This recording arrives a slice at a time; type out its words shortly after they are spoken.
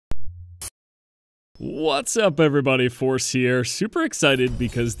What's up everybody, Force here. Super excited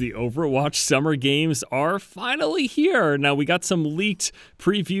because the Overwatch Summer Games are finally here. Now we got some leaked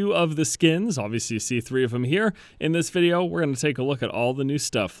preview of the skins. Obviously you see 3 of them here. In this video, we're going to take a look at all the new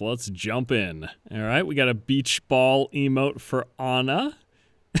stuff. Let's jump in. All right, we got a beach ball emote for Ana.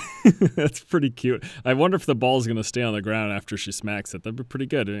 That's pretty cute. I wonder if the ball's going to stay on the ground after she smacks it. That'd be pretty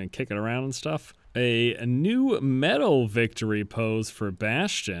good. And kick it around and stuff. A new medal victory pose for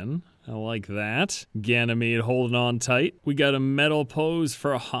Bastion. I like that. Ganymede holding on tight. We got a medal pose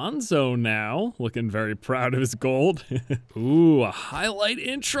for Hanzo now. Looking very proud of his gold. Ooh, a highlight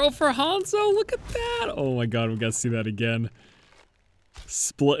intro for Hanzo. Look at that. Oh my god, we gotta see that again.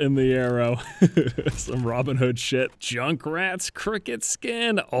 Splitting the arrow. Some Robin Hood shit. Junkrat's cricket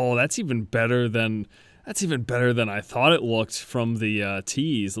skin. Oh, that's even better than I thought it looked from the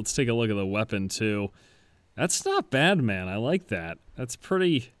tease. Let's take a look at the weapon too. That's not bad, man. I like that. That's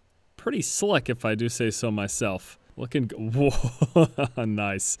pretty slick, if I do say so myself. Looking, whoa,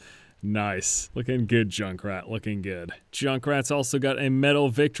 nice. Looking good, Junkrat, looking good. Junkrat's also got a medal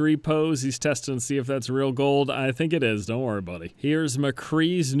victory pose. He's testing to see if that's real gold. I think it is, don't worry, buddy. Here's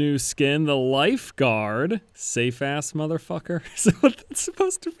McCree's new skin, the Lifeguard. Safe-ass motherfucker. Is that what that's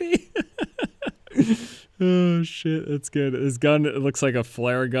supposed to be? Oh shit, that's good. His gun, it looks like a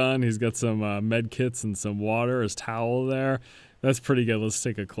flare gun. He's got some med kits and some water, his towel there. That's pretty good. Let's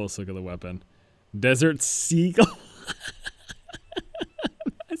take a close look at the weapon. Desert Seagull.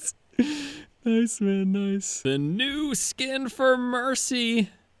 Nice, man, nice. The new skin for Mercy.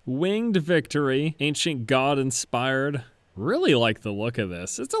 Winged Victory. Ancient God inspired. Really like the look of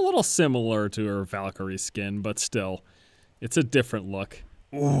this. It's a little similar to her Valkyrie skin, but still, it's a different look.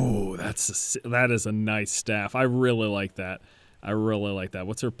 Ooh, that is a nice staff. I really like that.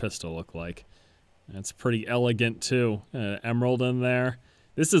 What's her pistol look like? It's pretty elegant too. Emerald in there.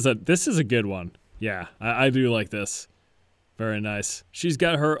 This is a good one. Yeah, I do like this. Very nice. She's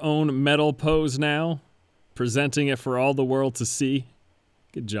got her own medal pose now, presenting it for all the world to see.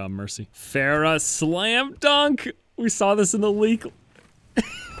 Good job, Mercy. Farah slam dunk. We saw this in the leak.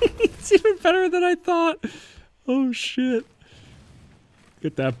 It's even better than I thought. Oh shit.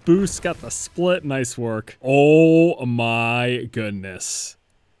 Get that boost. Got the split. Nice work. Oh my goodness.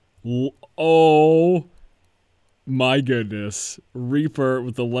 Oh my goodness. Reaper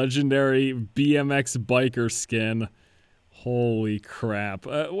with the legendary BMX biker skin. Holy crap.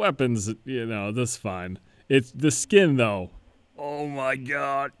 Weapons, you know, that's fine. It's the skin though. Oh my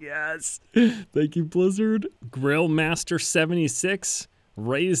god, yes. Thank you, Blizzard. Grill Master 76.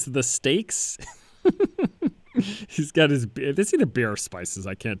 Raise the stakes. He's got his, is either beer or spices?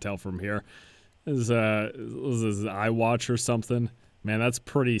 I can't tell from here. Was his iWatch or something? Man, that's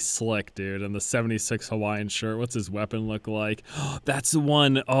pretty slick, dude. And the 76 Hawaiian shirt. What's his weapon look like? That's the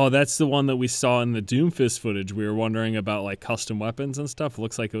one. Oh, that's the one that we saw in the Doomfist footage. We were wondering about like custom weapons and stuff.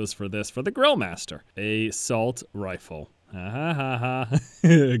 Looks like it was for this, for the Grill Master. A salt rifle. Ha ha ha.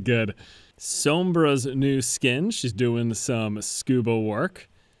 Good. Sombra's new skin. She's doing some scuba work.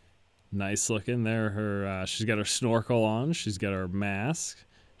 Nice looking there. Her, she's got her snorkel on. She's got her mask.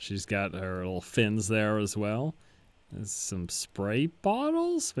 She's got her little fins there as well. There's some spray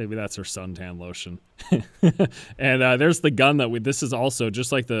bottles. Maybe that's her suntan lotion. And there's the gun that this is also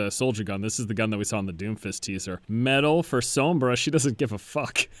just like the soldier gun. This is the gun that we saw in the Doomfist teaser. Medal for Sombra. She doesn't give a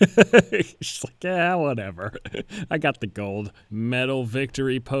fuck. She's like, yeah, whatever. I got the gold. Medal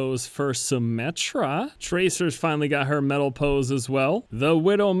victory pose for Symmetra. Tracer's finally got her medal pose as well. The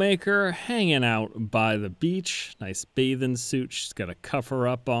Widowmaker hanging out by the beach. Nice bathing suit. She's got a cover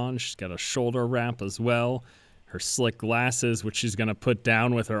up on. She's got a shoulder wrap as well. Her slick glasses, which she's gonna put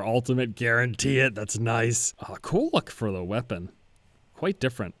down with her ultimate, guarantee it. That's nice. Oh, cool look for the weapon. Quite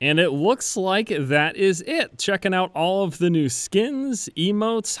different. And it looks like that is it. Checking out all of the new skins,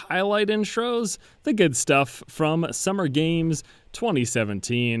 emotes, highlight intros, the good stuff from Summer Games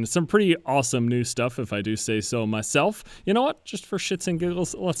 2017. Some pretty awesome new stuff, if I do say so myself. You know what? Just for shits and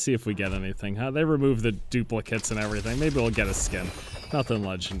giggles, let's see if we get anything, huh? They removed the duplicates and everything. Maybe we'll get a skin. Nothing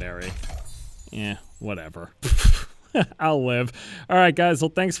legendary. Yeah, whatever. I'll live. All right, guys.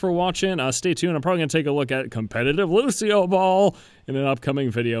 Well, thanks for watching. Stay tuned. I'm probably going to take a look at competitive Lucio Ball in an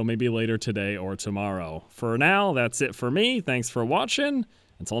upcoming video, maybe later today or tomorrow. For now, that's it for me. Thanks for watching.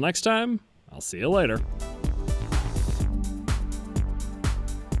 Until next time, I'll see you later.